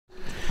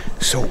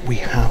So we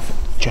have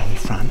Jenny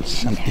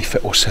France and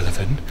Aoife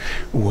O'Sullivan,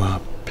 who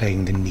are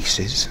playing the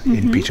nieces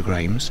in Peter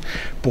Grimes,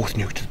 both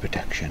new to the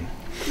production.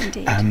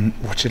 Indeed.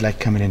 What's it like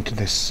coming into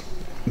this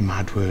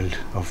mad world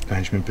of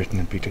Benjamin Britten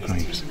and Peter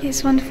Grimes?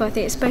 It's wonderful. I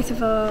think it's both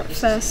of our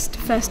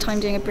first time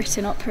doing a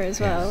Britten opera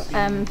as well.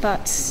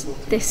 But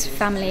this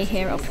family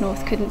here up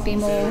north couldn't be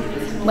more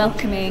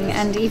welcoming.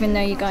 And even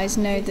though you guys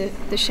know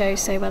the show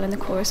so well, and the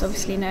chorus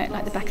obviously know it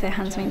like the back of their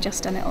hands, I mean,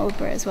 just done at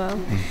Aldborough as well.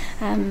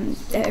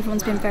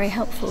 Everyone's been very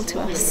helpful to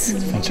us,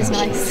 which is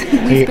nice.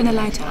 We've been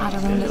allowed to add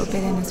our own little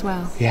bit in as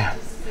well. Yeah.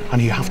 And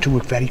you have to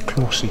work very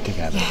closely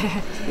together.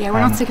 Yeah,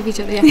 we're not sick of each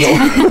other yet.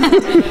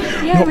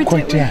 Not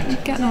quite yet.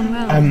 We're getting on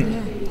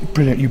well.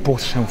 Brilliant. You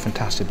both sound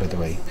fantastic, by the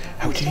way.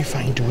 How did you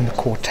find doing the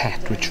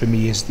quartet, which for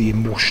me is the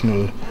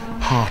emotional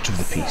heart of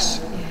the piece,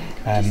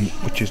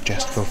 which is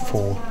just for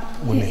four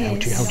women?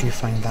 How do you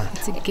find that?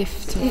 It's a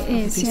gift of It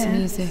is, a piece of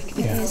music.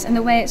 It is, and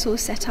the way it's all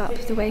set up,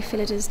 the way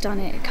Phyllida's done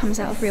it, it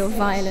comes out of real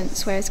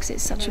violence. Whereas,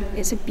 because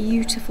it's a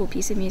beautiful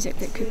piece of music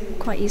that could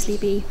quite easily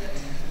be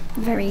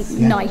very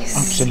nice,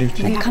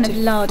 absolutely, and kind of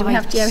loud. We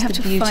have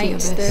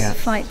to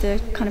fight the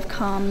kind of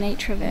calm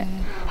nature of it.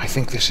 I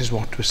think this is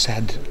what was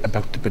said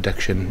about the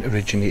production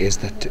originally, is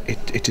that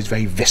it is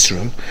very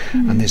visceral,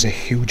 and there's a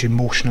huge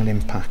emotional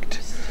impact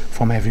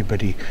from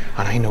everybody,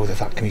 and I know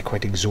that can be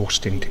quite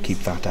exhausting to keep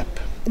that up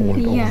all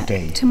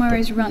day.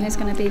 Tomorrow's run is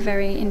going to be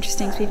very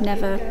interesting, because we've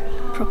never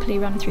properly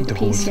run through the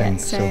piece yet,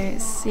 so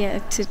it's,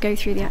 to go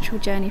through the actual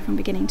journey from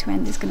beginning to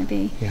end is going to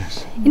be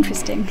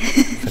interesting.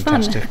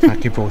 Fantastic.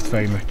 Thank you both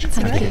very much.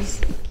 Thank you.